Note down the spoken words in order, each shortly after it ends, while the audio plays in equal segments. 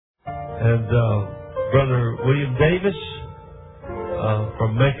and Brother William Davis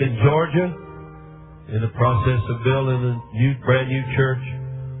from Macon, Georgia, in the process of building a brand new church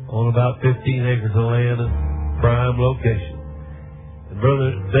on about 15 acres of land, a prime location. And Brother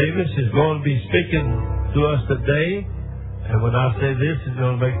Davis is going to be speaking to us today, and when I say this, you're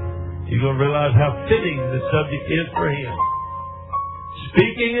going to realize how fitting the subject is for him.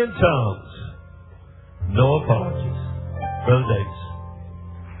 Speaking in tongues, no apologies. Brother Davis.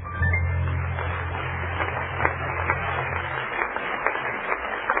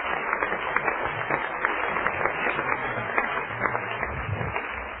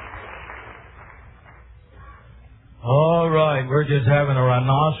 All right, we're just having a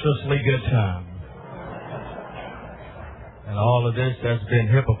rhinocerously good time. And all of this has been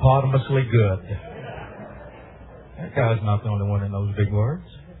hippopotamously good. That guy's not the only one in those big words.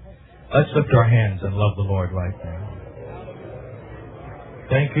 Let's lift our hands and love the Lord right now.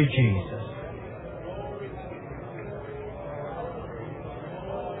 Thank you, Jesus.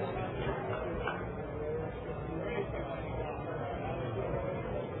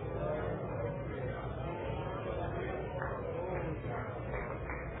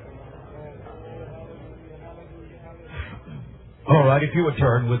 All right, if you would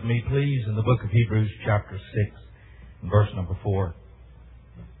turn with me, please, in the book of Hebrews, chapter 6, verse number 4.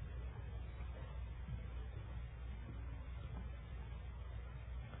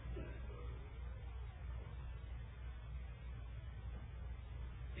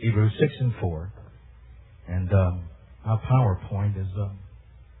 Hebrews 6 and 4. And our PowerPoint is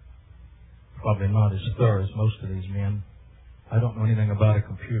probably not as thorough as most of these men. I don't know anything about a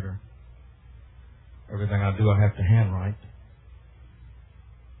computer. Everything I do, I have to handwrite.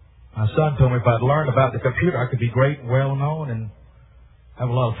 My son told me if I'd learned about the computer, I could be great and well-known and have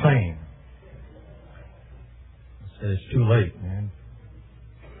a lot of fame. I said, it's too late, man.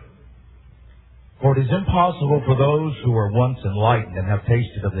 For it is impossible for those who were once enlightened and have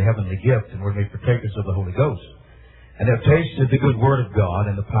tasted of the heavenly gift and were made partakers of the Holy Ghost, and have tasted the good word of God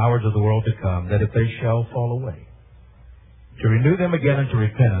and the powers of the world to come, that if they shall fall away, to renew them again unto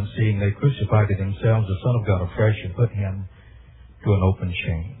repentance, seeing they crucified to themselves the Son of God afresh and put him to an open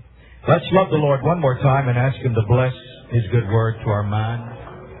shame. Let's love the Lord one more time and ask him to bless his good word to our mind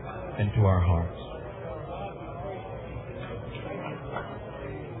and to our hearts.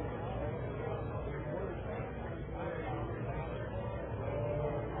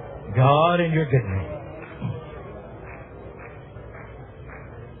 God, in your good name.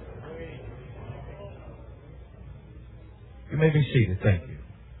 You may be seated. Thank you.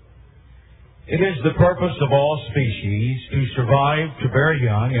 It is the purpose of all species to survive, to bear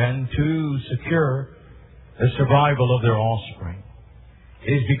young, and to secure the survival of their offspring.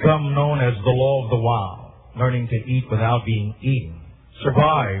 It has become known as the law of the wild, learning to eat without being eaten,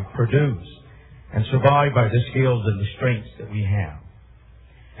 survive, produce, and survive by the skills and the strengths that we have.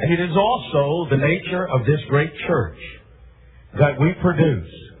 And it is also the nature of this great church that we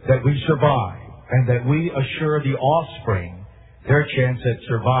produce, that we survive, and that we assure the offspring their chance at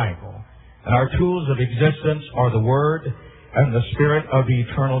survival. And our tools of existence are the Word and the Spirit of the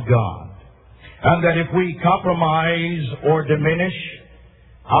eternal God. And that if we compromise or diminish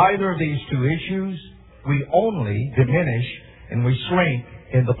either of these two issues, we only diminish and we shrink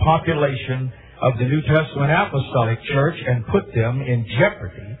in the population of the New Testament Apostolic Church and put them in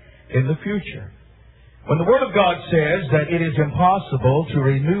jeopardy in the future. When the Word of God says that it is impossible to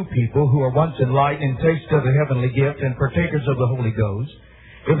renew people who are once enlightened and tasted of the heavenly gift and partakers of the Holy Ghost,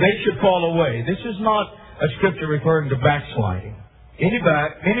 if they should fall away, this is not a scripture referring to backsliding.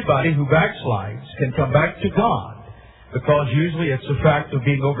 Anybody who backslides can come back to God, because usually it's a fact of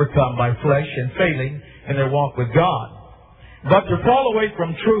being overcome by flesh and failing in their walk with God. But to fall away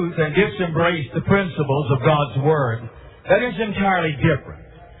from truth and disembrace the principles of God's Word, that is entirely different.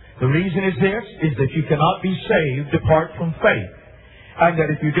 The reason is this, is that you cannot be saved apart from faith. And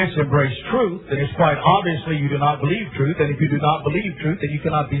that if you disembrace truth, then it's quite obviously you do not believe truth. And if you do not believe truth, then you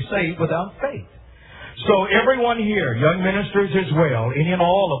cannot be saved without faith. So everyone here, young ministers as well, any and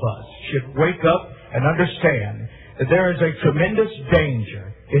all of us, should wake up and understand that there is a tremendous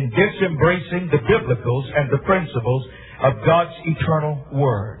danger in disembracing the biblicals and the principles of God's eternal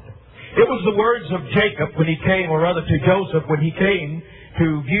Word. It was the words of Jacob when he came, or rather to Joseph when he came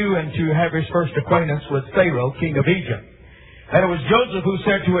to view and to have his first acquaintance with Pharaoh, king of Egypt. And it was Joseph who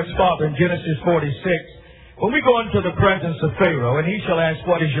said to his father in Genesis 46, when we go into the presence of Pharaoh, and he shall ask,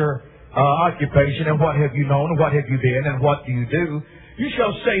 what is your occupation, and what have you known, and what have you been, and what do you do? You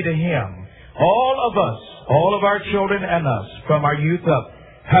shall say to him, all of us, all of our children and us, from our youth up,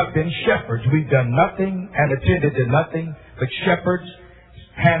 have been shepherds. We've done nothing and attended to nothing but shepherds,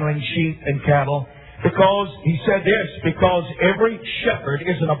 handling sheep and cattle. Because, he said this, because every shepherd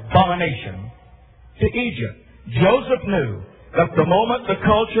is an abomination to Egypt. Joseph knew that the moment the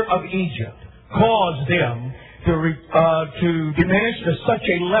culture of Egypt caused them to diminish to such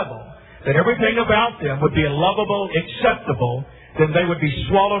a level that everything about them would be lovable, acceptable, then they would be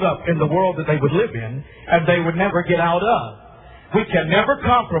swallowed up in the world that they would live in, and they would never get out of. We can never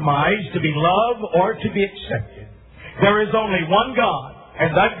compromise to be loved or to be accepted. There is only one God,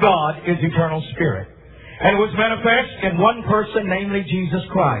 and that God is eternal spirit. And it was manifest in one person, namely Jesus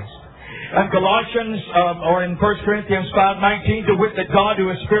Christ. And Colossians, or in 1 Corinthians 5:19, to wit that God, who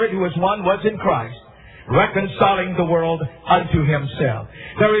is spirit, who is one, was in Christ, reconciling the world unto himself.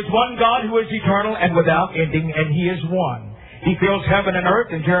 There is one God who is eternal and without ending, and he is one. He fills heaven and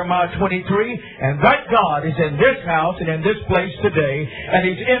earth in Jeremiah 23, and that God is in this house and in this place today, and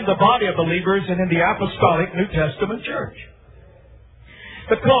he's in the body of believers and in the apostolic New Testament church.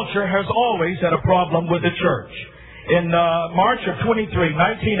 The culture has always had a problem with the church. In March of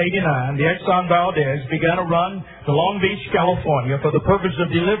 1989, the Exxon Valdez began a run to Long Beach, California, for the purpose of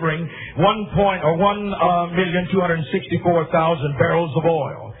delivering 1,264,000 barrels of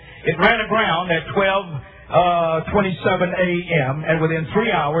oil. It ran aground at 12:27 a.m., and within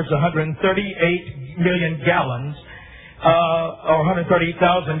 3 hours, 138 million gallons, or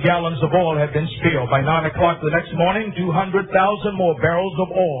 138,000 gallons of oil had been spilled. By 9 o'clock the next morning, 200,000 more barrels of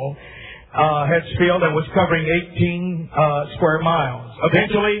oil had spilled and was covering 18 square miles.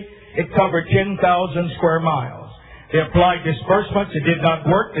 Eventually, it covered 10,000 square miles. They applied dispersements. It did not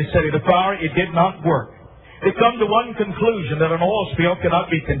work. They set it afire. It did not work. They come to one conclusion, that an oil spill cannot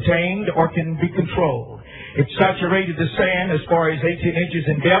be contained or can be controlled. It saturated the sand as far as 18 inches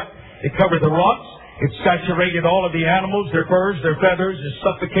in depth. It covered the rocks. It saturated all of the animals, their furs, their feathers. It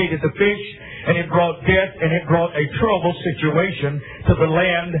suffocated the fish, and it brought death, and it brought a terrible situation to the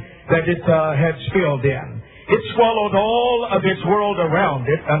land that it had spilled in. It swallowed all of its world around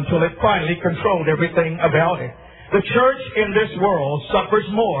it until it finally controlled everything about it. The church in this world suffers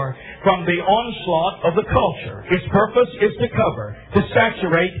more from the onslaught of the culture. Its purpose is to cover, to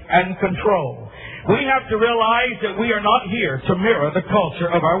saturate, and control. We have to realize that we are not here to mirror the culture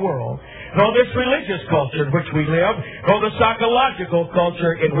of our world, nor this religious culture in which we live, nor the psychological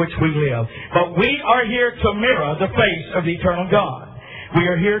culture in which we live. But we are here to mirror the face of the eternal God. We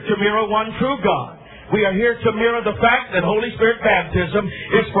are here to mirror one true God. We are here to mirror the fact that Holy Spirit baptism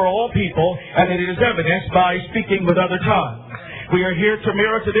is for all people, and it is evidenced by speaking with other tongues. We are here to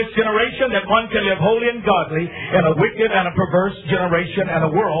mirror to this generation that one can live holy and godly in a wicked and a perverse generation and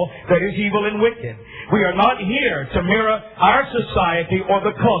a world that is evil and wicked. We are not here to mirror our society or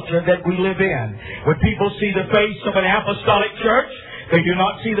the culture that we live in. When people see the face of an apostolic church, they do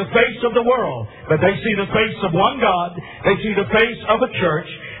not see the face of the world, but they see the face of one God. They see the face of a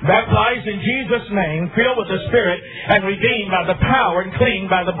church baptized in Jesus' name, filled with the Spirit, and redeemed by the power and cleaned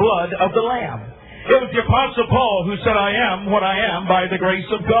by the blood of the Lamb. It was the Apostle Paul who said, I am what I am by the grace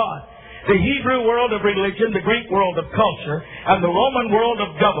of God. The Hebrew world of religion, the Greek world of culture, and the Roman world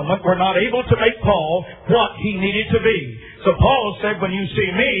of government were not able to make Paul what he needed to be. So Paul said, when you see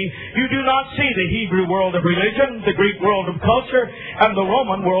me, you do not see the Hebrew world of religion, the Greek world of culture, and the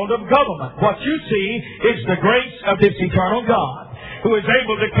Roman world of government. What you see is the grace of this eternal God, who is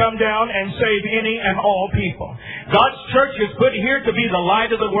able to come down and save any and all people. God's church is put here to be the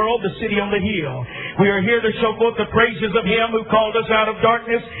light of the world, the city on the hill. We are here to show forth the praises of Him who called us out of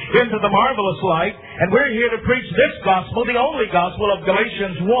darkness into the marvelous light. And we're here to preach this gospel, the only gospel of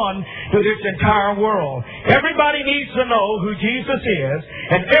Galatians 1, to this entire world. Everybody needs to know who Jesus is,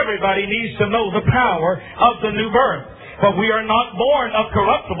 and everybody needs to know the power of the new birth. But we are not born of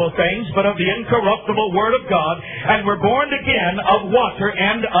corruptible things, but of the incorruptible Word of God. And we're born again of water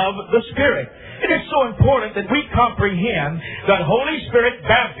and of the Spirit. It is so important that we comprehend that Holy Spirit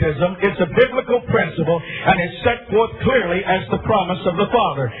baptism is a biblical principle and is set forth clearly as the promise of the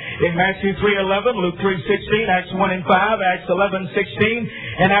Father. In Matthew 3:11, Luke 3:16, Acts 1:5, Acts 11:16,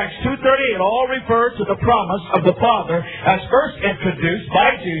 and Acts 2:38 all refer to the promise of the Father as first introduced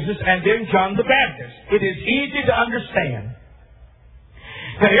by Jesus and then John the Baptist. It is easy to understand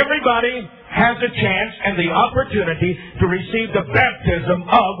that everybody has a chance and the opportunity to receive the baptism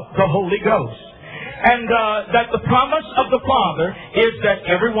of the Holy Ghost. And that the promise of the Father is that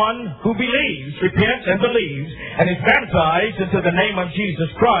everyone who believes, repents and believes, and is baptized into the name of Jesus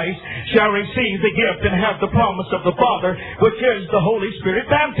Christ shall receive the gift and have the promise of the Father, which is the Holy Spirit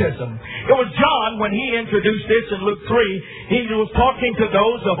baptism. It was John, when he introduced this in Luke 3, he was talking to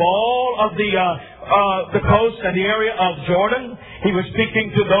those of all of the coast and the area of Jordan. He was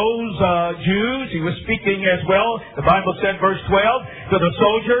speaking to those Jews. He was speaking as well, the Bible said, verse 12, to the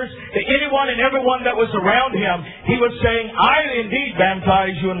soldiers, to anyone and everyone that was around him. He was saying, I indeed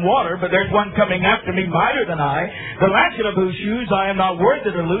baptize you in water, but there's one coming after me mightier than I, the latchet of whose shoes I am not worthy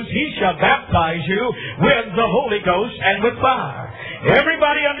to loose. He shall baptize you with the Holy Ghost and with fire.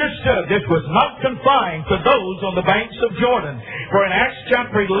 Everybody understood this was not confined to those on the banks of Jordan. For in Acts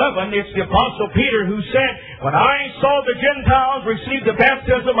chapter 11, it's the Apostle Peter who said, when I saw the Gentiles receive the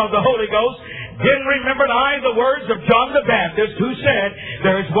baptism of the Holy Ghost, then remembered I the words of John the Baptist, who said,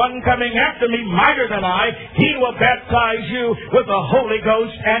 there is one coming after me mightier than I. He will baptize you with the Holy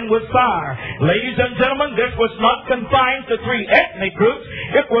Ghost and with fire. Ladies and gentlemen, this was not confined to three ethnic groups.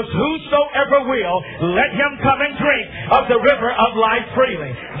 It was whosoever will, let him come and drink of the river of life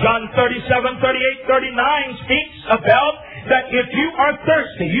freely. John 37, 38, 39 speaks about that if you are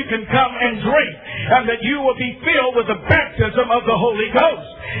thirsty, you can come and drink, and that you will be filled with the baptism of the Holy Ghost.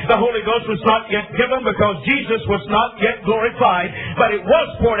 The Holy Ghost was not yet given because Jesus was not yet glorified, but it was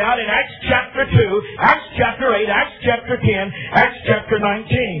poured out in Acts chapter 2, Acts chapter 8, Acts chapter 10, Acts chapter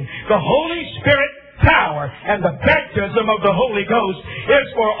 19. The Holy Spirit power and the baptism of the Holy Ghost is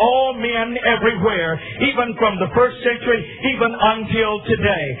for all men everywhere, even from the first century, even until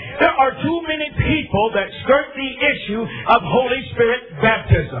today. There are too many people that skirt the issue of Holy Spirit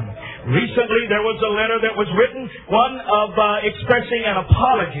baptism. Recently, there was a letter that was written, one of expressing an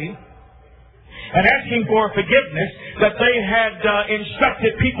apology and asking for forgiveness that they had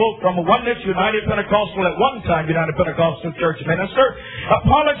instructed people from Oneness United Pentecostal, at one time United Pentecostal Church minister,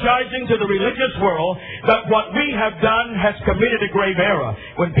 apologizing to the religious world that what we have done has committed a grave error.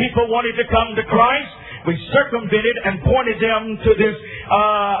 When people wanted to come to Christ, we circumvented and pointed them to this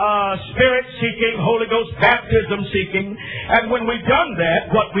Spirit-seeking, Holy Ghost baptism-seeking. And when we done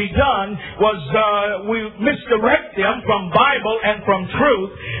that, what we done was we misdirect them from Bible and from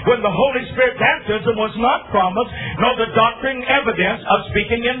truth when the Holy Spirit baptism was not promised, nor the doctrine evidence of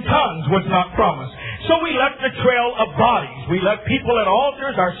speaking in tongues was not promised. So we left a trail of bodies. We left people at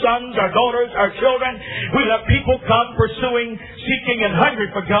altars, our sons, our daughters, our children. We left people come pursuing, seeking, and hungry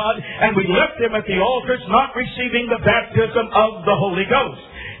for God, and we left them at the altars not receiving the baptism of the Holy Ghost.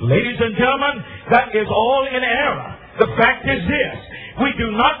 Ladies and gentlemen, that is all in error. The fact is this: we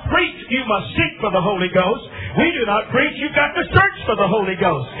do not preach you must seek for the Holy Ghost. We do not preach you've got to search for the Holy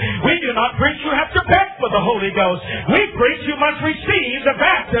Ghost. We do not preach you have to beg for the Holy Ghost. We preach you must receive the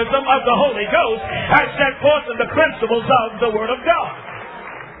baptism of the Holy Ghost as set forth in the principles of the Word of God.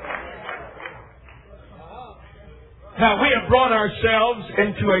 Now, we have brought ourselves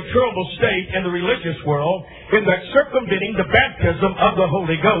into a terrible state in the religious world in that circumventing the baptism of the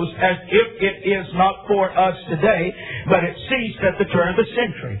Holy Ghost as if it is not for us today, but it ceased at the turn of the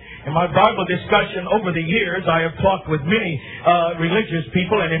century. In my Bible discussion over the years, I have talked with many religious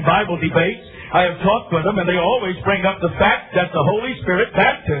people, and in Bible debates, I have talked with them, and they always bring up the fact that the Holy Spirit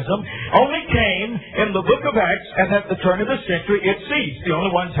baptism only came in the book of Acts, and at the turn of the century it ceased. The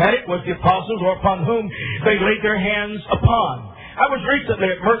only ones had it was the apostles, or upon whom they laid their hands upon. I was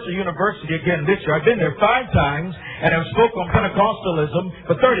recently at Mercer University again this year. I've been there 5 times, and I've spoken on Pentecostalism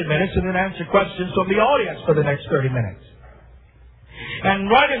for 30 minutes and then answered questions from the audience for the next 30 minutes. And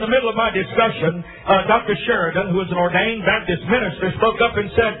right in the middle of my discussion, Dr. Sheridan, who is an ordained Baptist minister, spoke up and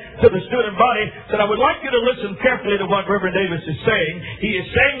said to the student body, I would like you to listen carefully to what Reverend Davis is saying. He is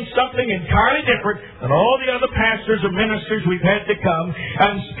saying something entirely different than all the other pastors or ministers we've had to come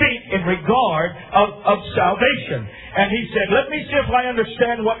and speak in regard of salvation. And he said, let me see if I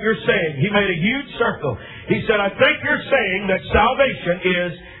understand what you're saying. He made a huge circle. He said, I think you're saying that salvation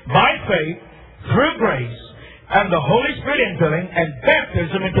is by faith, through grace, and the Holy Spirit infilling, and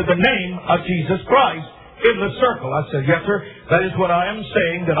baptism into the name of Jesus Christ in the circle. I said, yes, sir, that is what I am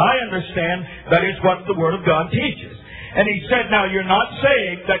saying, that I understand that is what the Word of God teaches. And he said, now you're not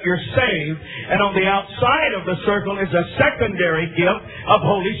saying that you're saved, and on the outside of the circle is a secondary gift of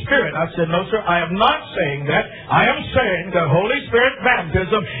Holy Spirit. I said, no, sir, I am not saying that. I am saying that Holy Spirit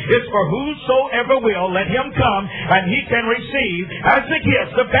baptism is for whosoever will, let him come, and he can receive as a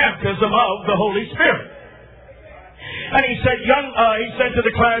gift the baptism of the Holy Spirit. And he said, he said to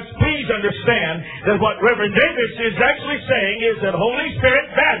the class, please understand that what Reverend Davis is actually saying is that Holy Spirit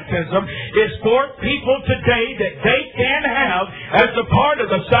baptism is for people today that they can have as a part of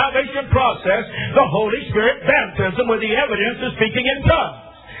the salvation process, the Holy Spirit baptism with the evidence of speaking in tongues.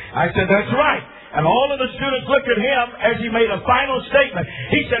 I said, that's right. And all of the students looked at him as he made a final statement.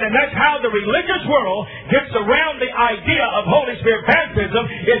 He said, and that's how the religious world gets around the idea of Holy Spirit baptism,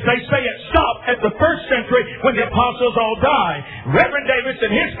 is they say it stopped at the first century when the apostles all died. Reverend Davis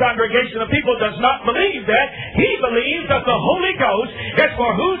and his congregation of people does not believe that. He believes that the Holy Ghost is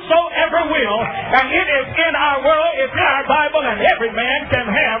for whosoever will, and it is in our world, it's in our Bible, and every man can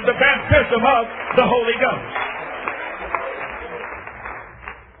have the baptism of the Holy Ghost.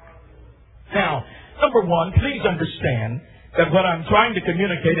 Now, number one, please understand that what I'm trying to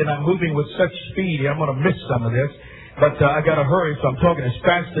communicate, and I'm moving with such speed, I'm going to miss some of this, but I got to hurry, so I'm talking as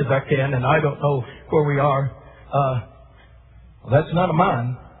fast as I can, and I don't know where we are. That's none of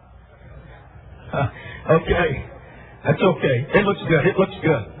mine. Okay. That's okay. It looks good. It looks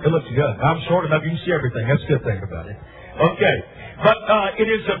good. It looks good. I'm short enough, you can see everything. That's a good thing about it. Okay. But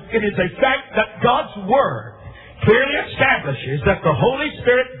it is a fact that God's Word clearly establishes that the Holy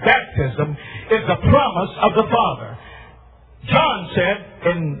Spirit baptism is a promise of the Father. John said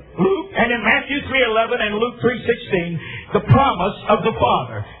in Luke and in Matthew 3:11 and Luke 3:16, the promise of the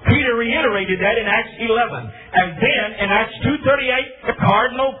Father. Peter reiterated that in Acts 11. And then in Acts 2:38, the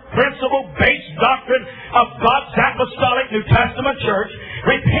cardinal principle based doctrine of God's apostolic New Testament church,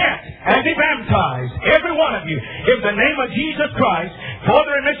 repent and be baptized, every one of you, in the name of Jesus Christ, for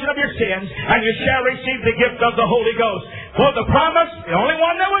the remission of your sins, and you shall receive the gift of the Holy Ghost. For the promise, the only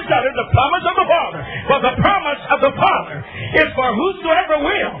one that was uttered, the promise of the Father, for the promise of the Father is for whosoever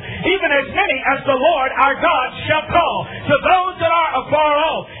will, even as many as the Lord our God shall call. To those that are afar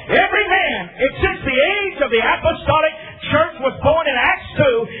off, every man, since the age of the apostolic church was born in Acts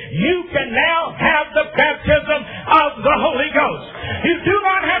 2, you can now have the baptism of the Holy Ghost. You do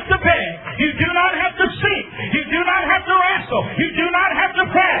not have to beg. You do not have to seek. You do not have to wrestle. You do not have to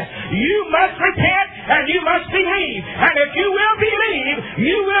press. You must repent and you must believe. And if you will believe,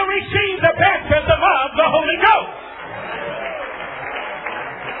 you will receive the baptism of the Holy Ghost.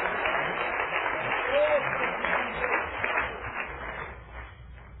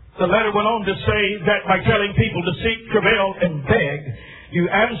 The letter went on to say that by telling people to seek, travail, and beg, you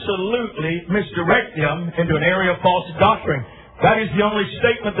absolutely misdirect them into an area of false doctrine. That is the only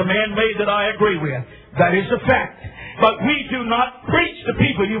statement the man made that I agree with. That is a fact. But we do not preach to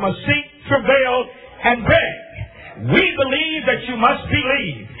people you must seek, travail, and beg. We believe that you must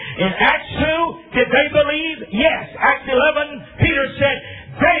believe. In Acts 2, did they believe? Yes. Acts 11, Peter said,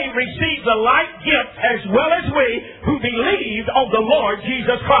 they received the like gift as well as we who believed on the Lord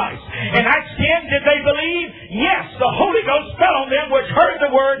Jesus Christ. In Acts 10, did they believe? Yes, the Holy Ghost fell on them which heard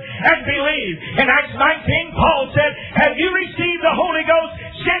the word and believed. In Acts 19, Paul said, have you received the Holy Ghost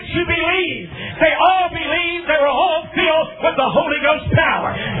since you believed? They all believed. They were all filled with the Holy Ghost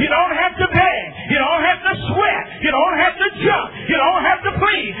power. You don't have to beg. You don't have to sweat. You don't have to jump. You don't have to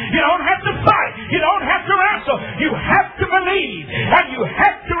plead. You don't have to fight. You don't have to wrestle. You have to believe. And you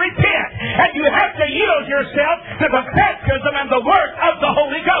have to repent. And you have to yield yourself to the baptism and the work of the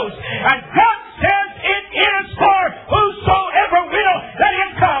Holy Ghost. And God says it is for whosoever will, let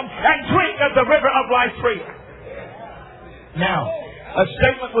him come and drink of the river of life free. Now, a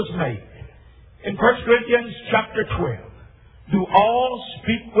statement was made in 1 Corinthians chapter 12. Do all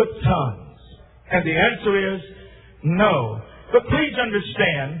speak with tongues? And the answer is no. But please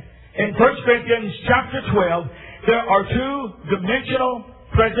understand, in 1 Corinthians chapter 12, there are two dimensional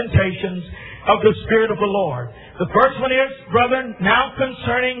presentations of the Spirit of the Lord. The first one is, brethren, now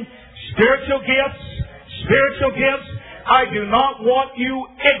concerning spiritual gifts. Spiritual gifts, I do not want you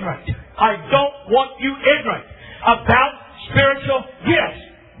ignorant. I don't want you ignorant about spiritual gifts.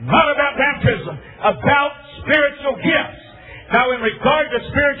 Not about baptism, about spiritual gifts. Now, in regard to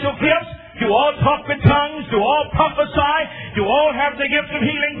spiritual gifts, do all talk with tongues? Do all prophesy? Do all have the gift of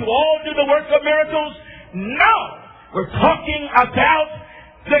healing? Do all do the work of miracles? No! We're talking about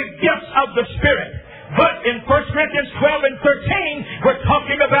the gifts of the Spirit. But in 1 Corinthians 12 and 13, we're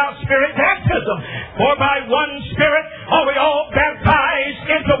talking about Spirit baptism. For by one Spirit are we all baptized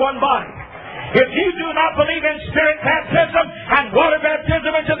into one body. If you do not believe in Spirit baptism and water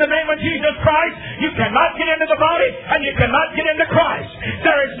baptism into the name of Jesus Christ, you cannot get into the body and you cannot get into Christ.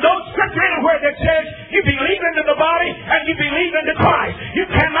 There is no scripture anywhere that says you believe into the body and you believe into Christ. You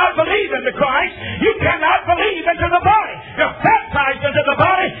cannot believe into Christ. You cannot believe into the body. You're baptized into the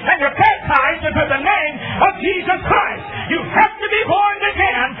body and you're baptized into the name of Jesus Christ. You have to be born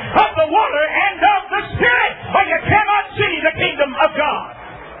again of the water and of the Spirit, or you cannot see the kingdom of God.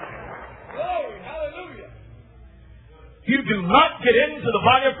 You do not get into the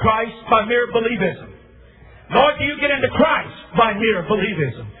body of Christ by mere believism. Nor do you get into Christ by mere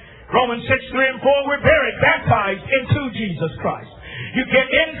believism. Romans 6:3 and 4, we're buried, baptized into Jesus Christ. You get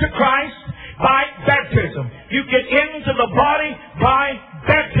into Christ by baptism. You get into the body by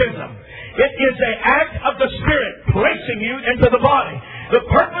baptism. It is an act of the Spirit placing you into the body. The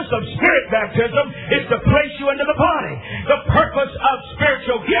purpose of Spirit baptism is to place you into the body. The purpose of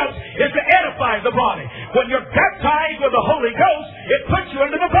spiritual gifts is to edify the body. When you're baptized with the Holy Ghost, it puts you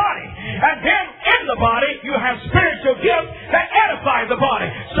into the body. And then in the body, you have spiritual gifts that edify the body.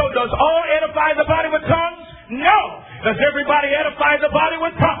 So does all edify the body with tongues? No. Does everybody edify the body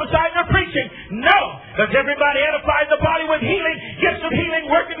with prophesying or preaching? No. Does everybody edify the body with healing, gifts of healing,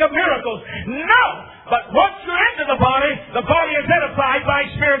 working of miracles? No. But once you're into the body is edified by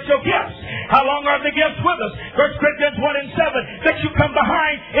spiritual gifts. How long are the gifts with us? 1 Corinthians 1:7, that you come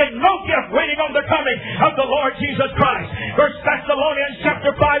behind in no gift waiting on the coming of the Lord Jesus Christ. 1 Thessalonians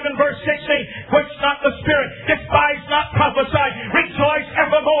chapter 5 and verse 16, quench not the spirit, despise not prophesy, rejoice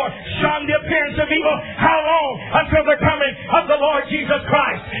evermore, shun the appearance of evil. How long? Until the coming of the Lord Jesus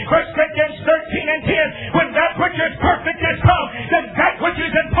Christ. 1 Corinthians 13 and 10, when that which is perfect is come, then that which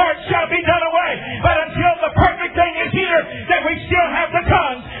is in part shall be done away. But until the perfect thing is here, then we still have the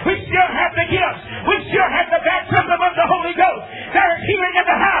tongues, we still have the gifts, we still have the baptism of the Holy Ghost. There is healing in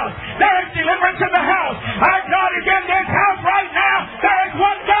the house, there is deliverance in the house. Our God is in this house right now. There is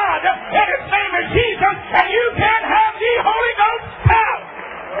one God, and His name is Jesus, and you can have the Holy Ghost power.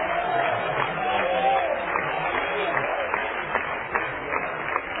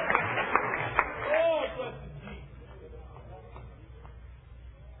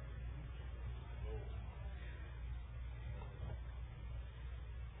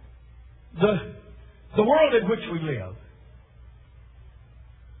 The world in which we live,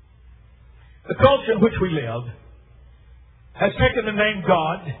 the culture in which we live, has taken the name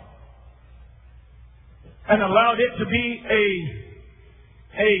God and allowed it to be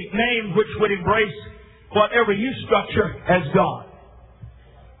a name which would embrace whatever you structure as God.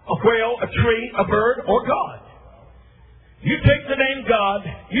 A whale, a tree, a bird, or God. You take the name God,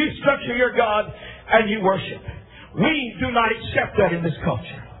 you structure your God, and you worship. We do not accept that in this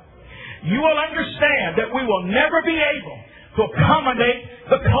culture. You will understand that we will never be able to accommodate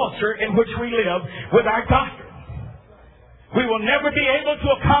the culture in which we live with our doctrine. We will never be able to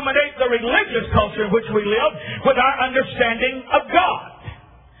accommodate the religious culture in which we live with our understanding of God.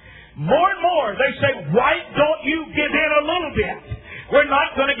 More and more they say, why don't you give in a little bit? We're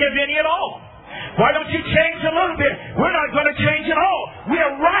not going to give in at all. Why don't you change a little bit? We're not going to change at all. We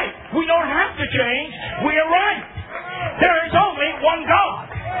are right. We don't have to change. We are right. There is only one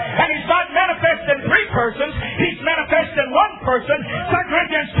God. And He's not manifest in three persons. He's manifest in one person. 2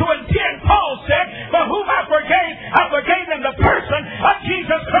 Corinthians 2 and 10, Paul said, but whom I forgave in the person of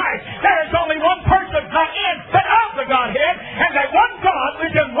Jesus Christ. There is only one person, not in, but of the Godhead. And that one God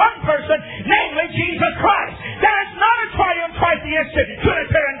is in one person, namely Jesus Christ. There is not a triune, tritheistic,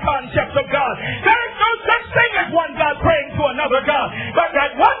 Trinitarian concept of God. There is no such thing as one God praying to another God. But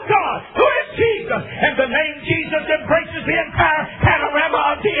that one God, who is Jesus, and the name Jesus embraces the entire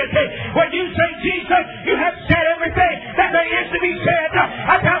panorama of deity. When you say Jesus, you have said everything that there is to be said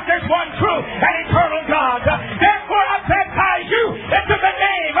about this one true and eternal God. Therefore, I baptize you into the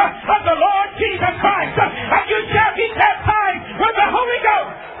name of the Lord Jesus Christ, and you shall be baptized with the Holy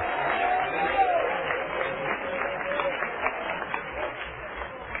Ghost.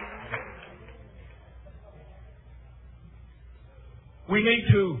 We need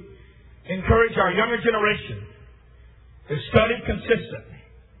to encourage our younger generation to study consistently,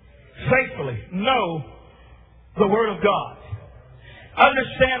 faithfully know the Word of God,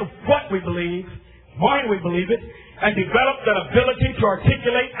 understand what we believe, why we believe it, and develop that ability to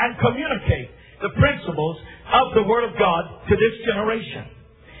articulate and communicate the principles of the Word of God to this generation.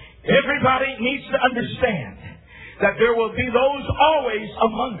 Everybody needs to understand that there will be those always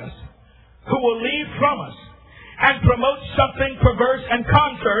among us who will leave from us and promote something perverse and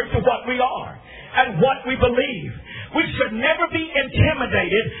contrary to what we are and what we believe. We should never be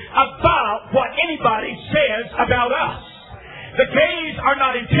intimidated about what anybody says about us. The gays are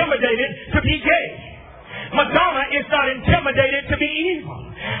not intimidated to be gay. Madonna is not intimidated to be evil.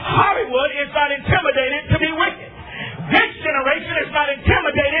 Hollywood is not intimidated to be wicked. This generation is not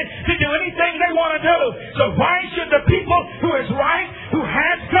intimidated to do anything they want to do. So why should the people who is right, who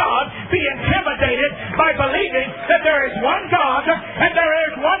has God, be intimidated by believing that there is one God and there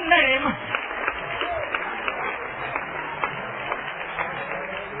is one name?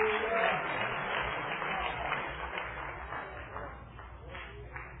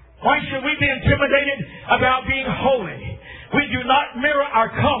 Why should we be intimidated about being holy? We do not mirror our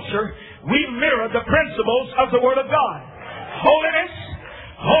culture. We mirror the principles of the Word of God.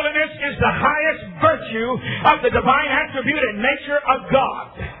 Holiness is the highest virtue of the divine attribute and nature of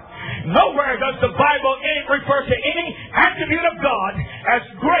God. Nowhere does the Bible refer to any attribute of God as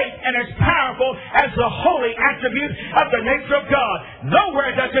great and as powerful as the holy attribute of the nature of God.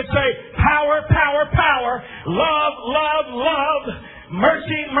 Nowhere does it say power, power, power, love, love, love,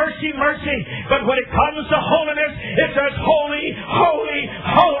 mercy, mercy, mercy. But when it comes to holiness, it says holy, holy,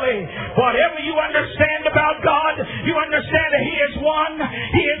 holy. Whatever you understand about God, you understand that He is one.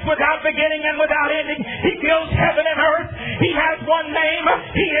 He is without beginning and without ending. He fills heaven and earth. He has one name.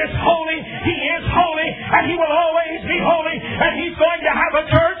 He is holy. He is holy. And He will always be holy. And He's going to have a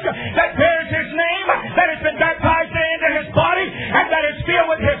church that bears His name, that has been baptized into His body, and that is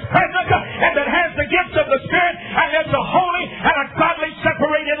filled with His presence, and that has the gifts of the Spirit, and lives a holy and a godly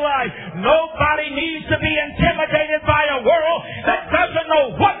separated life. Nobody needs to be intimidated by a world that doesn't know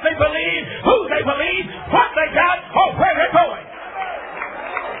what they believe, who they believe, what they got, or where they're going.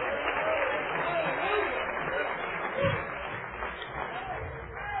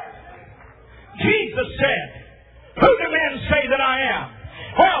 Jesus said, "Who do men say that I am?"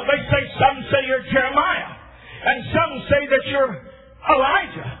 Well, they say, some say you're Jeremiah, and some say that you're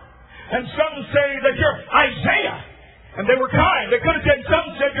Elijah, and some say that you're Isaiah. And they were kind. They could have said,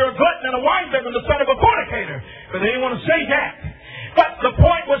 some said you're a glutton and a winebibber and the son of a fornicator. But they didn't want to say that. But the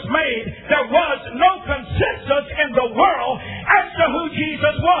point was made, there was no consensus in the world as to who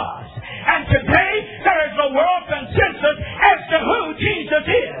Jesus was. And today, there is no world consensus as to who Jesus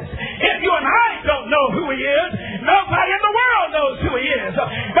is. If you and I don't know who He is, nobody in the world knows who He is.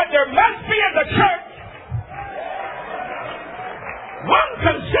 But there must be in the church one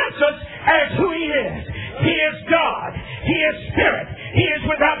consensus as who He is. He is God. He is Spirit. He is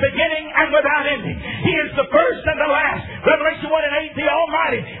without beginning and without ending. He is the first and the last. Revelation 1 and 8, the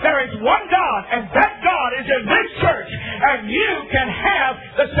Almighty. There is one God, and that God is in this church. And you can have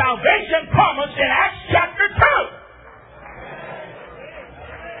the salvation promised in Acts chapter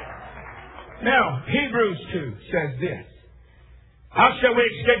 2. Now, Hebrews 2 says this. How shall we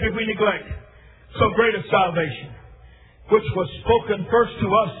escape if we neglect so great a salvation, which was spoken first to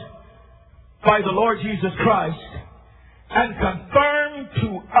us by the Lord Jesus Christ, and confirmed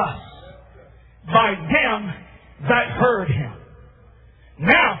to us by them that heard Him.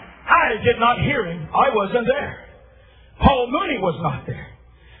 Now, I did not hear Him. I wasn't there. Paul Mooney was not there.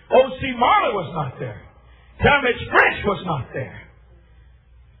 O.C. Marley was not there. Talmadge French was not there.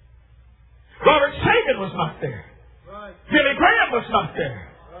 Robert Sagan was not there. Billy Graham was not there.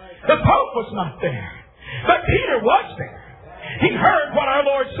 The Pope was not there. But Peter was there. He heard what our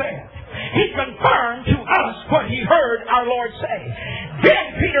Lord said. He confirmed to us what he heard our Lord say. Then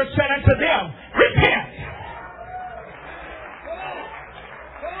Peter said unto them, repent.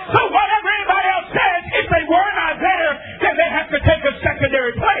 So whatever anybody else says, if they were not there, then they have to take a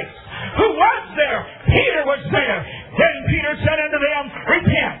secondary place. Who was there? Peter was there. Then Peter said unto them,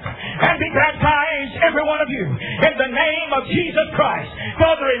 repent, and be baptized, every one of you, in the name of Jesus Christ,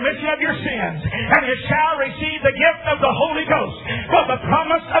 for the remission of your sins, and you shall receive the gift of the Holy Ghost. For the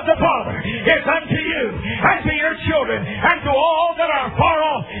promise of the Father is unto you, and to your children, and to all that are far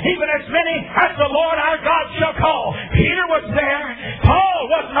off, even as many as the Lord our God shall call. Peter was there. Paul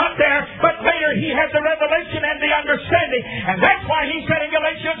was not there, but later he had the revelation and the understanding. And that's why he said in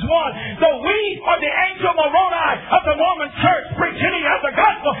Galatians 1, though we are the angel Moroni of the Mormon church preach any other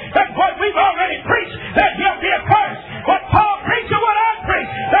gospel than what we've already preached, that he'll be accursed. But Paul preached what I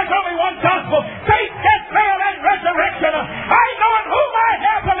preached. There's only one gospel: faith, death, burial, and resurrection. I know in whom I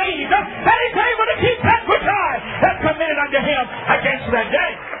have believed that He's able to keep that which I have committed unto Him against that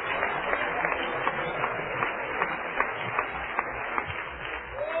day.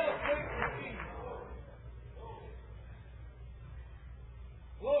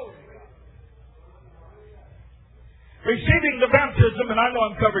 Receiving the baptism, and I know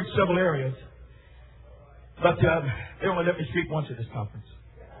I'm covering several areas, but they only let me speak once at this conference.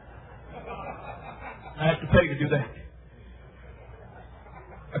 I have to pay to do that.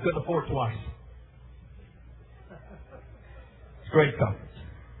 I couldn't afford twice. It's a great conference.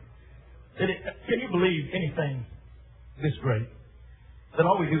 Can you believe anything this great? That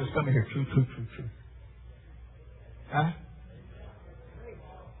all we do is come in here, truth, truth, truth, truth. Huh?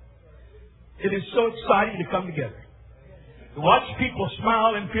 It is so exciting to come together. To watch people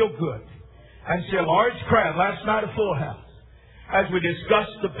smile and feel good. And see a large crowd, last night a full house, as we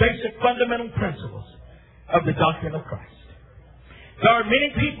discussed the basic fundamental principles of the doctrine of Christ. There are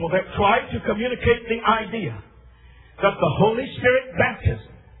many people that try to communicate the idea that the Holy Spirit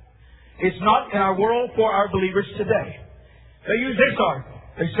baptism is not in our world for our believers today. They use this article.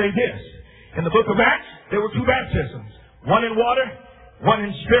 They say this. In the book of Acts, there were two baptisms. One in water, one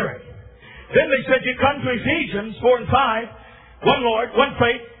in spirit. Then they said you come to Ephesians 4 and 5. One Lord, one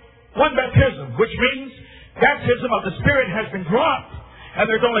faith, one baptism, which means baptism of the Spirit has been dropped, and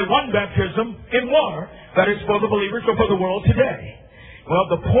there's only one baptism in water that is for the believers or for the world today. Well,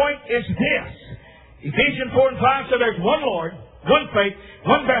 the point is this. Ephesians 4 and 5 said there's one Lord, one faith,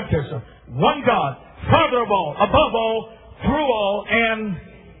 one baptism, one God, Father of all, above all, through all, and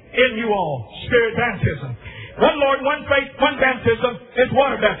in you all. Spirit baptism. One Lord, one faith, one baptism is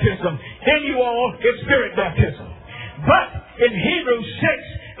water baptism. In you all is Spirit baptism. But in Hebrews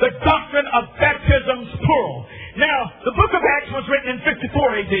 6, the doctrine of baptisms plural. Now, the book of Acts was written in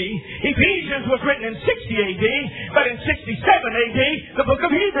 54 AD. Ephesians was written in 60 AD. But in 67 AD, the book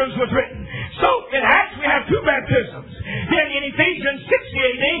of Hebrews was written. So, in Acts we have two baptisms. Then in Ephesians 60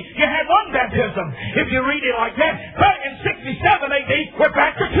 AD, you had one baptism, if you read it like that. But in 67 AD, we're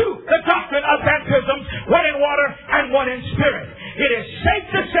back to two. The doctrine of baptisms, one in water and one in spirit. It is safe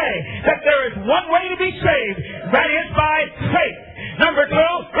to say that there is one way to be saved. That is by faith. Number 2,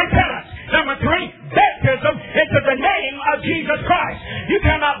 repentance. Number 3, baptism into the name of Jesus Christ. You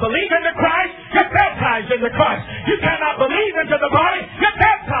cannot believe into Christ, you're baptized into Christ. You cannot believe into the body, you're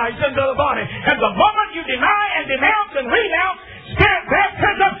baptized into the body. And the moment you deny and denounce and renounce Spirit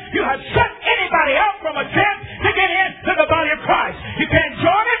baptism, you have shut anybody out from a chance to get into the body of Christ. You can't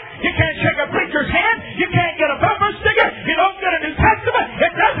join it, you can't shake a preacher's hand, you can't get a bumper sticker, you don't get a New Testament.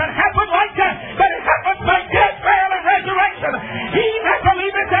 It doesn't happen like that, but it happens by death, burial, and resurrection. He that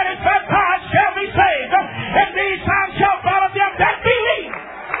believeth that is baptized shall be saved, and these signs shall follow them that believe.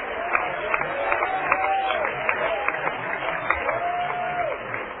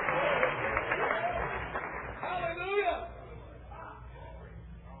 Hallelujah!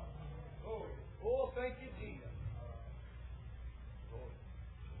 Oh, thank you, Jesus.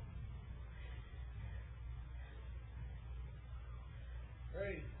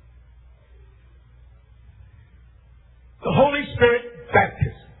 Praise. The Holy Spirit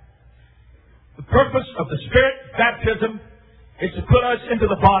baptism. The purpose of the Spirit baptism is to put us into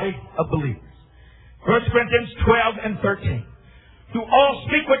the body of believers. 1 Corinthians 12 and 13. Do all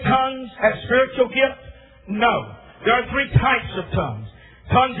speak with tongues as spiritual gift? No. There are 3 types of tongues.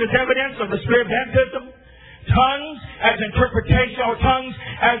 Tongues as evidence of the Spirit baptism. Tongues as interpretation, or tongues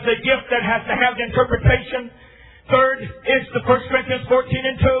as a gift that has to have the interpretation. Third is the 1 Corinthians 14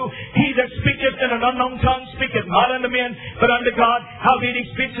 and 2. He that speaketh in an unknown tongue speaketh not unto men, but unto God. Howbeit he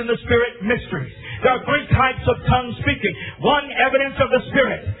speaks in the Spirit mysteries. There are 3 types of tongue speaking. 1, evidence of the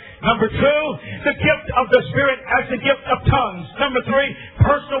Spirit. Number 2, the gift of the Spirit as the gift of tongues. Number 3,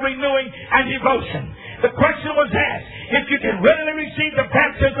 personal renewing and devotion. The question was asked, if you can readily receive the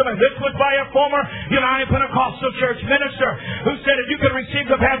baptism, and this was by a former United Pentecostal Church minister who said if you could receive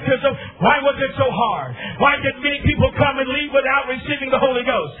the baptism, why was it so hard? Why did many people come and leave without receiving the Holy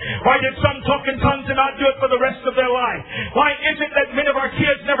Ghost? Why did some talk in tongues and not do it for the rest of their life? Why is it that many of our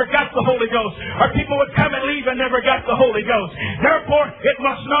kids never got the Holy Ghost? Or people would come and leave and never got the Holy Ghost? Therefore, it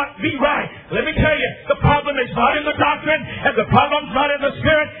must not be right. Let me tell you, the problem is not in the doctrine, and the problem's not in the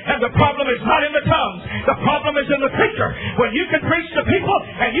Spirit, and the problem is not in the tongues. The problem is in the preacher. When you can preach to people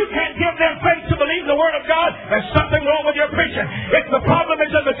and you can't give them faith to believe the Word of God, there's something wrong with your preaching. If the problem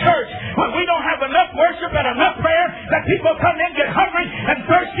is in the church, when we don't have enough worship and enough prayer, that people come in, get hungry and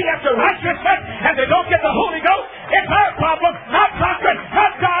thirsty after righteousness, and they don't get the Holy Ghost, it's our problem, not doctrine,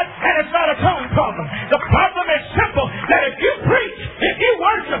 not God, and it's not a tongue problem. The problem is simple, that if you preach, if you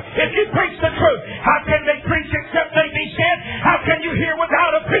worship, if you preach the truth, how can they preach except they be sent? How can you hear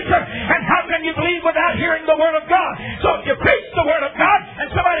without a preacher? And how can you believe without hearing the Word of God? So if you preach the Word of God and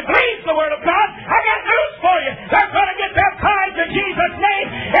somebody believes the Word of God, I got news for you. They're going to get baptized in Jesus' name,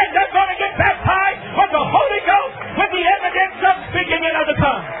 and they're going to get baptized with the Holy Ghost with the evidence of speaking in other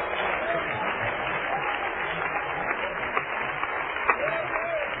tongues.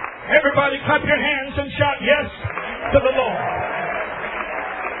 Everybody clap your hands and shout yes to the Lord.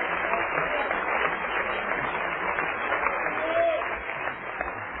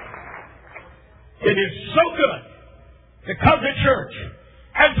 It is so good to come to church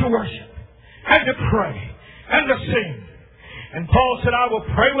and to worship and to pray and to sing. And Paul said, I will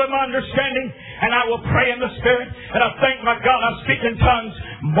pray with my understanding, and I will pray in the Spirit, and I thank my God I speak in tongues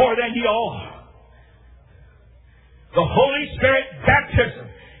more than ye all. The Holy Spirit baptism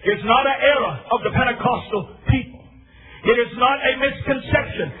is not an error of the Pentecostal people. It is not a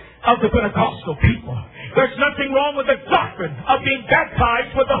misconception of the Pentecostal people. There's nothing wrong with the doctrine of being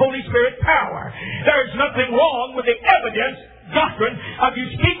baptized with the Holy Spirit power. There's nothing wrong with the evidence doctrine of you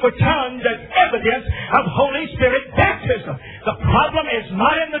speak with tongues as evidence of Holy Spirit baptism. The problem is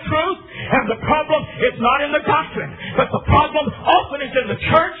not in the truth, and the problem is not in the doctrine, but the problem often is in the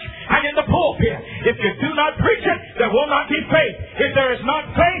church and in the pulpit. If you do not preach it, there will not be faith. If there is not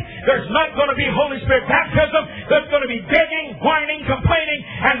faith,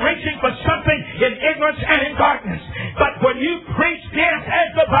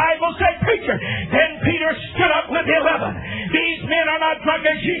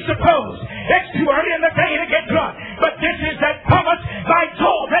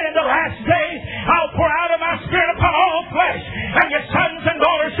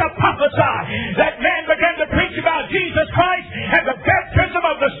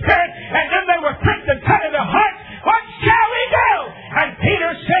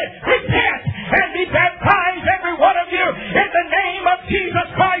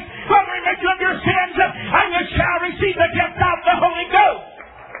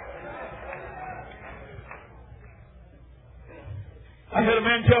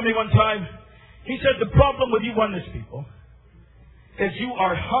 oneness people is you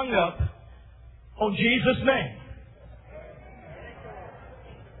are hung up on Jesus' name.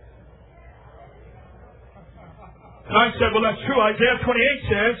 And I said, well, that's true. Isaiah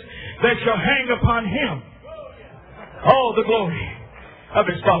 28 says, they shall hang upon him all the glory of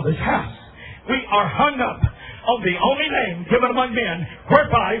his Father's house. We are hung up on the only name given among men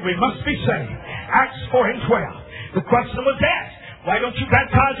whereby we must be saved. Acts 4 and 12. The question was asked, why don't you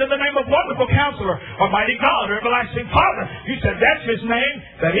baptize in the name of Wonderful Counselor, Almighty God, or Everlasting Father? You said, that's his name.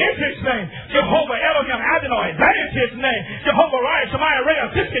 That is his name. Jehovah Elohim Adonai, that is his name. Jehovah Rai Shemaiah Rea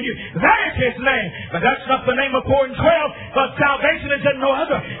Tiskanu, that is his name. But that's not the name of 4 and 12. But salvation is in no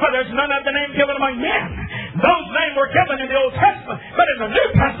other. For there's none other name given among men. Those names were given in the Old Testament. But in the New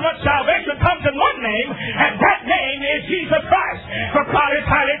Testament, salvation comes in one name, and that name is Jesus Christ. For God has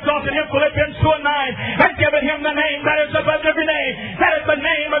highly exalted him, Philippians 2 and 9, and given him the name that is above every name. That is the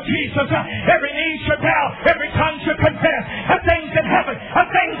name of Jesus. Every knee should bow, every tongue should confess, of things in heaven, of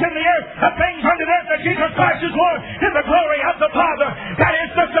things in the earth, of things under the earth, that Jesus Christ is Lord, in the glory of the Father. That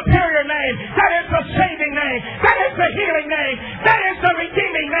is the superior name. That is the saving name. That is the healing name. That is the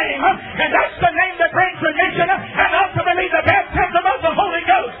redeeming name. And that's the name that brings remission and ultimately the baptism of the Holy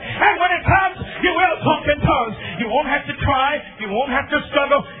Ghost. And when it comes, you will talk in tongues. You won't have to try. You won't have to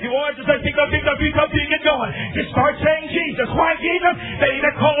struggle. You won't have to say, pick up, you get going. Just start saying Jesus. Why Jesus? They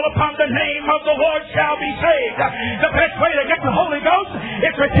that call upon the name of the Lord shall be saved. The best way to get the Holy Ghost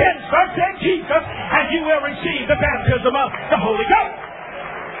is to start saying Jesus, and you will receive the baptism of the Holy Ghost.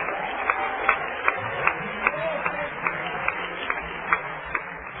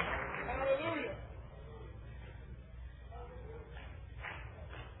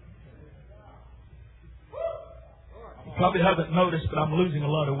 You probably haven't noticed, but I'm losing a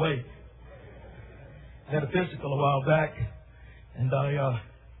lot of weight. I had a physical a while back, and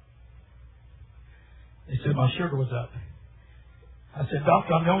they said my sugar was up. I said,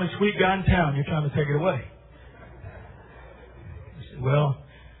 Doctor, I'm the only sweet guy in town. You're trying to take it away. He said, well,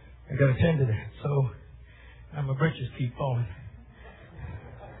 I got to tend to that. So now my britches keep falling.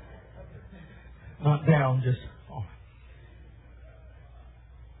 Not down, just falling.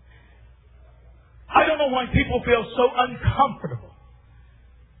 I don't know why people feel so uncomfortable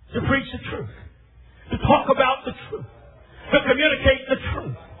to preach the truth, to talk about the truth, to communicate the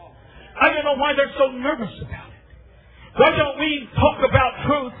truth. I don't know why they're so nervous about it. Why don't we talk about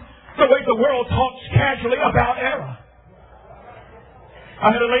truth the way the world talks casually about error?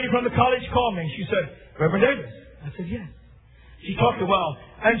 I had a lady from the college call me. She said, Reverend Davis. I said, yes. She talked a while,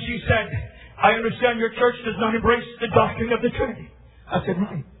 and she said, I understand your church does not embrace the doctrine of the Trinity. I said,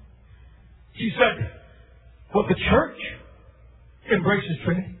 right. She said, well, the church embraces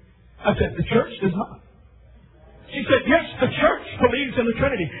Trinity. I said, the church does not. She said, yes, the church believes in the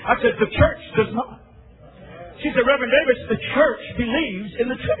Trinity. I said, the church does not. She said, Reverend Davis, the church believes in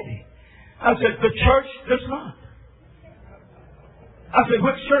the Trinity. I said, the church does not. I said,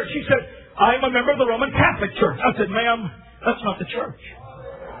 which church? She said, I'm a member of the Roman Catholic Church. I said, ma'am, that's not the church.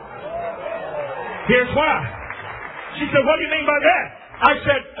 Here's why. She said, what do you mean by that? I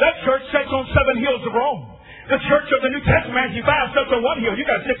said, that church sits on 7 hills of Rome. The church of the New Testament, Matthew 5, sits on 1 hill. You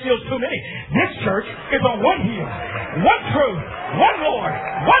got 6 hills too many. This church is on 1 hill. One truth, one Lord,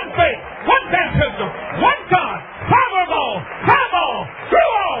 one faith, one baptism, one God, Father of all, from all,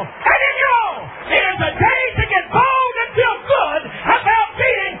 through all, and in you all. It is a day to get bold and feel good about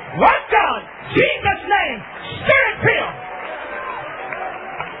being one God, Jesus' name, Spirit-filled.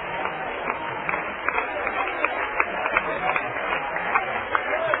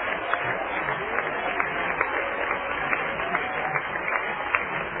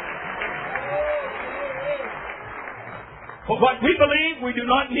 For what we believe, we do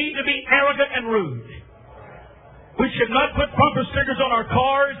not need to be arrogant and rude. We should not put bumper stickers on our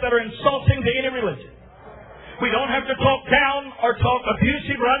cars that are insulting to any religion. We don't have to talk down or talk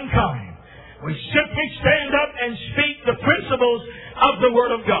abusive or unkind. We simply stand up and speak the principles of the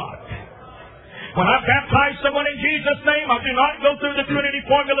Word of God. When I baptize someone in Jesus' name, I do not go through the Trinity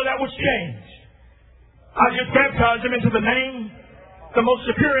formula that was changed. I just baptize them into the name, the most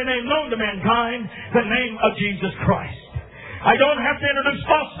superior name known to mankind, the name of Jesus Christ. I don't have to introduce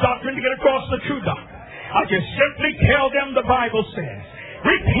false doctrine to get across the true doctrine. I just simply tell them the Bible says,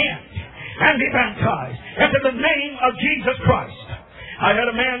 repent and be baptized into the name of Jesus Christ. I had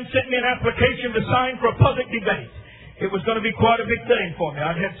a man send me an application to sign for a public debate. It was going to be quite a big thing for me.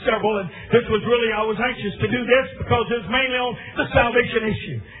 I'd had several, and this was really, I was anxious to do this because it was mainly on the salvation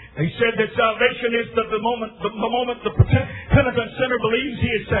issue. He said that salvation is that the moment the penitent sinner believes he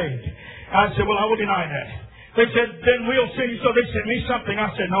is saved. I said, well, I will deny that. They said, then we'll see. So they sent me something.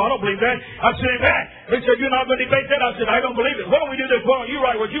 I said, no, I don't believe that. I said, amen. They said, you're not going to debate that? I said, I don't believe it. Why don't we do this? Why don't you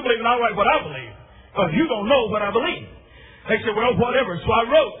write what you believe and I write what I believe? Because you don't know what I believe. They said, well, whatever. So I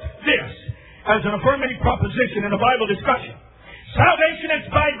wrote this as an affirmative proposition in a Bible discussion. Salvation is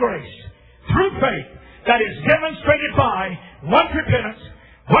by grace, through faith, that is demonstrated by one repentance,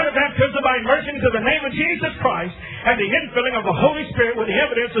 water baptism by immersion into the name of Jesus Christ, and the infilling of the Holy Spirit with the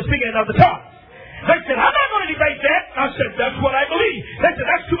evidence of speaking of the tongue. They said, I'm not going to debate that. I said, that's what I believe. They said,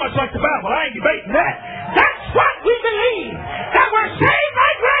 that's too much like the Bible. I ain't debating that. That's what we believe. That we're saved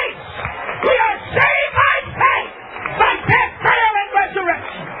by grace. We are saved by faith, by death, burial, and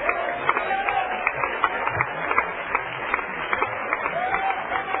resurrection.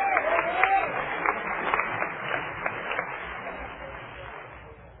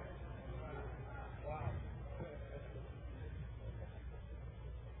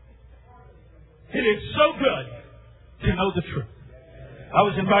 It is so good to know the truth. I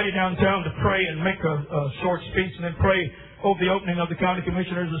was invited downtown to pray and make a short speech and then pray over the opening of the county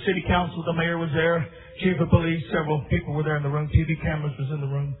commissioners, the city council. The mayor was there, chief of police, several people were there in the room. TV cameras was in the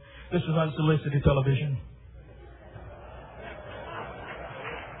room. This was unsolicited television.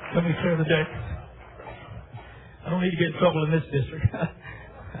 Let me clear the deck. I don't need to get in trouble in this district.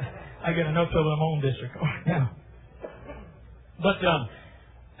 I get enough trouble in my own district. Yeah. But,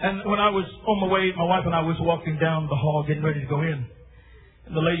 and when I was on my way, my wife and I was walking down the hall getting ready to go in.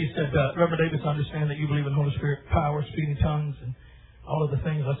 And the lady said, Reverend Davis, I understand that you believe in Holy Spirit power, speaking tongues, and all of the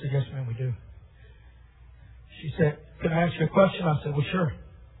things. I said, yes, ma'am, we do. She said, can I ask you a question? I said, well, sure.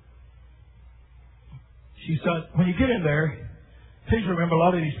 She said, when you get in there, please remember a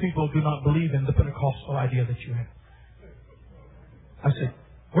lot of these people do not believe in the Pentecostal idea that you have. I said,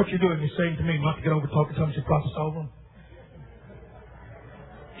 what you're doing is saying to me not to get over talking tongues and prophesy over them.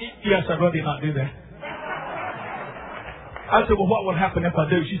 Yes, I'd rather not do that. I said, well, what will happen if I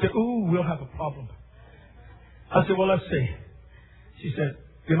do? She said, ooh, we'll have a problem. I said, well, let's see. She said,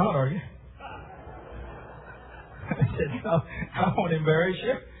 you're not, are you? I said, no, I won't embarrass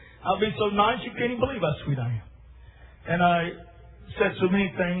you. I'll be so nice you can't even believe how sweet I am. And I said so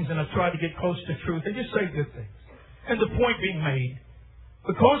many things, and I tried to get close to truth and just say good things. And the point being made,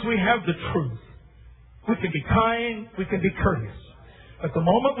 because we have the truth, we can be kind, we can be courteous. But the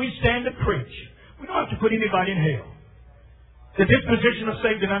moment we stand to preach, we don't have to put anybody in hell. The disposition of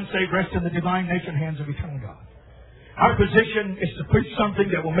saved and unsaved rests in the divine nature and hands of eternal God. Our position is to preach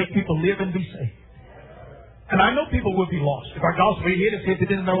something that will make people live and be saved. And I know people will be lost. If our gospel be hid, it's hid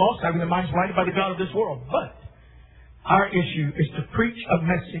in their lost, having their minds blinded by the God of this world. But our issue is to preach a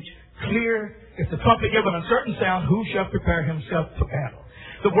message clear. If the trumpet give an uncertain sound, who shall prepare himself to battle?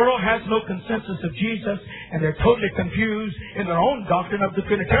 The world has no consensus of Jesus, and they're totally confused in their own doctrine of the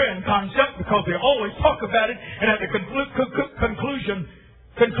Trinitarian concept because they always talk about it, and at the conclusion,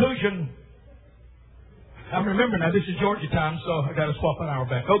 I'm remembering now, this is Georgia time, so I got to swap an hour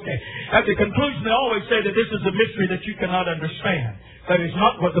back. Okay. At the conclusion, they always say that this is a mystery that you cannot understand. That is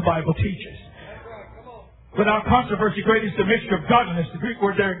not what the Bible teaches. Without controversy, great is the mystery of godliness. The Greek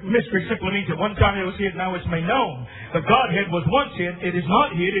word there, mystery, simply means at one time it was hid, now it's made known. The Godhead was once hid, it is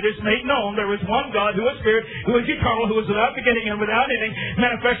not hid, it is made known. There is one God who is Spirit, who is eternal, who is without beginning and without ending,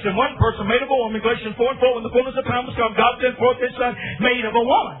 manifested in one person, made of a woman. Galatians 4:4, when the fullness of time was come, God sent forth His Son, made of a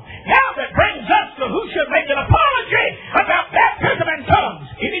woman. Now that brings us to who should make an apology about baptism and tongues.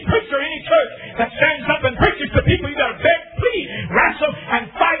 Any preacher, any church that stands up and preaches to people, you got to beg, plead, wrestle, and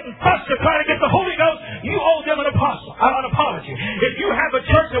fight and fuss to try to get the Holy Ghost. You owe them an apology. If you have a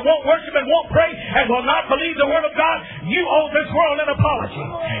church that won't worship and won't pray and will not believe the Word of God, you owe this world an apology.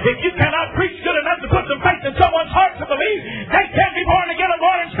 If you cannot preach good enough to put some faith in someone's heart to believe they can be born again of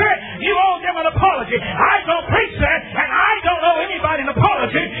water and Spirit, you owe them an apology. I don't preach that, and I don't owe anybody an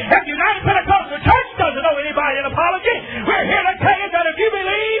apology. If United Pentecostal Church doesn't owe anybody an apology, we're here to tell you that if you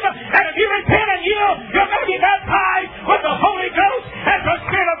believe and if you repent and yield, you're going to be baptized with the Holy Ghost and the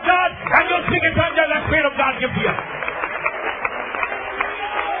Spirit of God, and you'll speak in tongues that the Spirit of God gives you.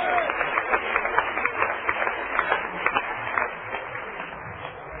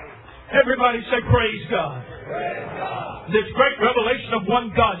 Everybody say, praise God. Praise God. This great revelation of one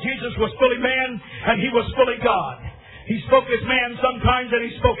God. Jesus was fully man and He was fully God. He spoke as man sometimes and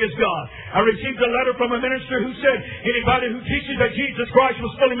He spoke as God. I received a letter from a minister who said anybody who teaches that Jesus Christ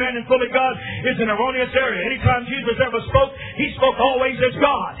was fully man and fully God is an erroneous area. Anytime Jesus ever spoke, He spoke always as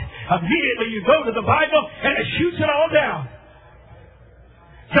God. Immediately you go to the Bible and it shoots it all down.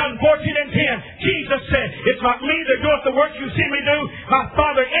 John 14:10, Jesus said, it's not me that doeth the works you see me do. My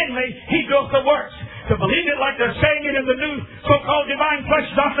Father in me, He doeth the works. to believe it like they're saying it in the new so-called divine flesh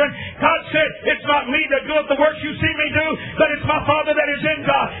doctrine. God said, it's not me that doeth the works you see me do, but it's my Father that is in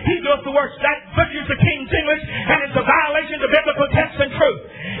God. He doeth the works. That butchers the King's English, and it's a violation of biblical text and truth.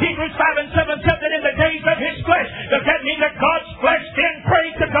 Hebrews 5:7 said that in the days of His flesh. Does that mean that God's flesh then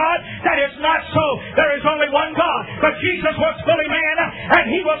prayed to God? That is not so. There is only one God. But Jesus was fully man, and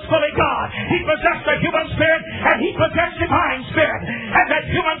He was fully God. He possessed the human spirit, and He possessed divine spirit. And that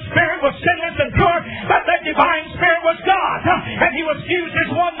human spirit was sinless and pure, but that divine spirit was God. And He was fused as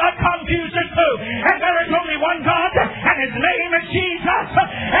one, not confused as two. And there is only one God, and His name is Jesus.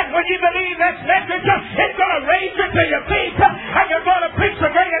 And when you believe this message, it's going to raise you to your feet, and you're going to preach the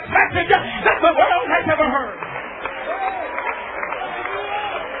greatest message that the world has ever heard.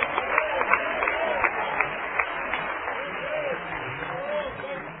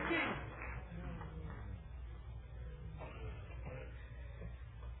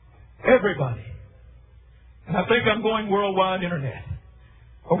 Everybody. And I think I'm going worldwide internet.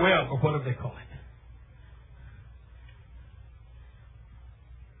 Or web, or whatever they call it.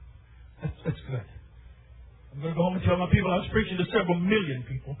 That's good. I'm going to go home and tell my people I was preaching to several million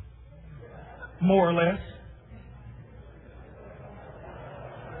people. More or less.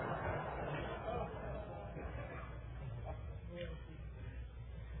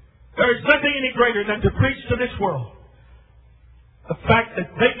 There is nothing any greater than to preach to this world the fact that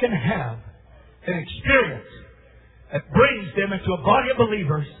they can have an experience that brings them into a body of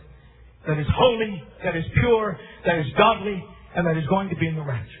believers that is holy, that is pure, that is godly, and that is going to be in the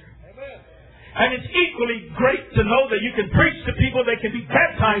rapture. And it's equally great to know that you can preach to people, they can be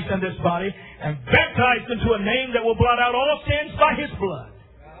baptized in this body, and baptized into a name that will blot out all sins by His blood.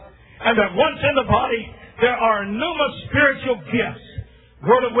 And that once in the body, there are numerous spiritual gifts.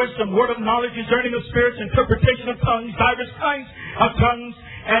 Word of wisdom, word of knowledge, discerning of spirits, interpretation of tongues, diverse kinds of tongues,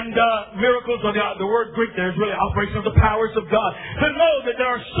 and miracles. Of the word Greek there is really operation of the powers of God. To know that there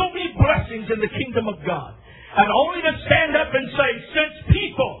are so many blessings in the kingdom of God. And only to stand up and say, since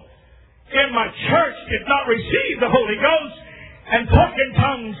people in my church did not receive the Holy Ghost and talk in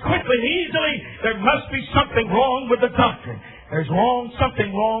tongues quickly and easily, there must be something wrong with the doctrine. There's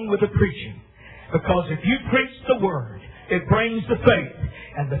something wrong with the preaching. Because if you preach the Word, it brings the faith.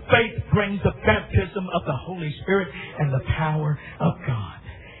 And the faith brings the baptism of the Holy Spirit and the power of God.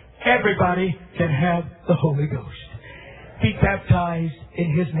 Everybody can have the Holy Ghost. Be baptized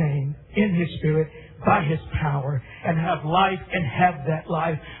in His name, in His Spirit, by His power, and have life, and have that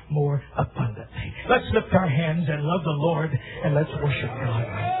life more abundantly. Let's lift our hands and love the Lord, and let's worship God.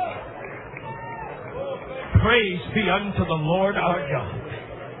 Praise be unto the Lord our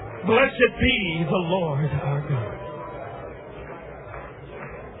God. Blessed be the Lord our God.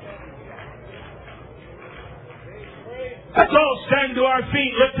 Let's all stand to our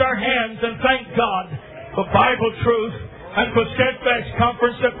feet, lift our hands, and thank God for Bible truth and for Steadfast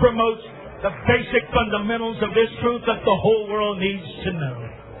Conference that promotes the basic fundamentals of this truth that the whole world needs to know.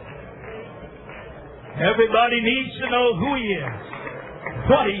 Everybody needs to know who He is,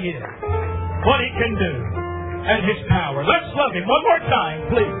 what He is, what He can do, and His power. Let's love Him one more time,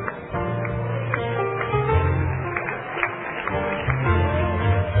 please.